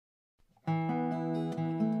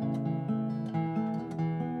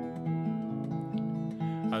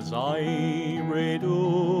as I rade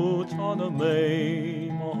out on a May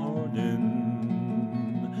morning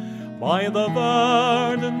by the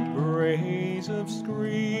verdant braes of Skreen,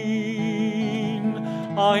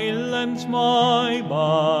 I leant my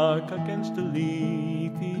back against a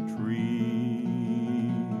leafy tree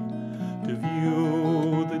to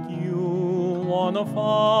view the dew on a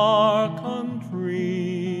far country,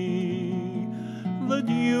 the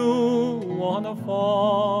dew on a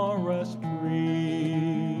forest tree.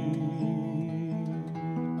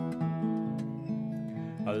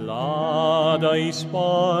 A lad I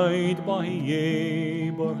spied by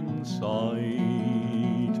Aburn's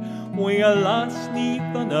side, wi' a lass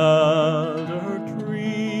 'neath an elder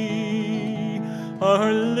tree.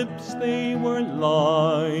 Her lips they were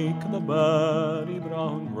like the berry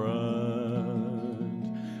brown red,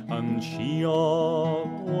 and she all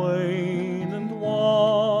wan and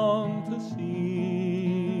wan to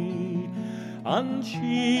see, and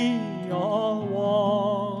she all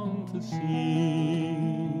wan to see.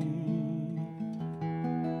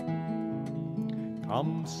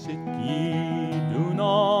 Come sit ye down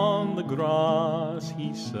on the grass,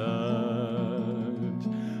 he said,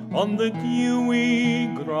 on the dewy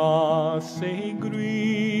grass sae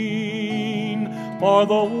green, for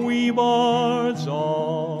the wee birds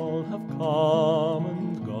all have come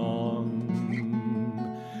and gone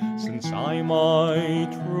since I my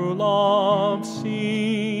true love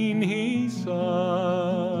seen, he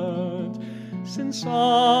said, since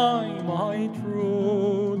I my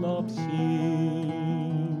true love seen.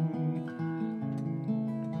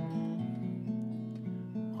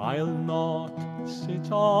 I'll not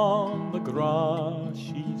sit on the grass,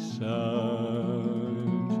 she said,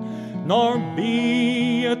 nor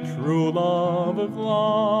be a true love of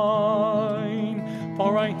thine,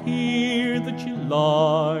 for I hear that you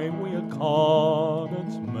lie wi' a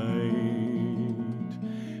connet's maid,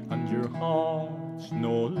 and your heart's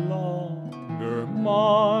no longer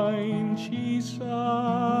mine, she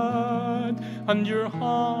said, and your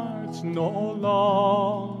heart's no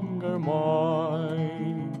longer mine.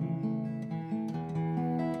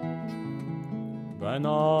 Then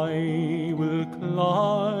I will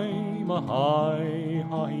climb a high,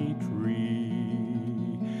 high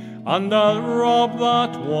tree, and I'll rob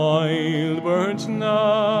that wild bird's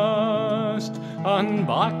nest, and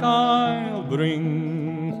back I'll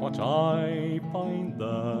bring what I find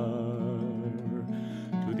there,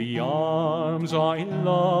 to the arms I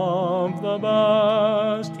love the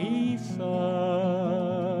best, he said,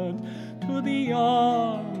 to the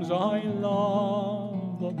arms I love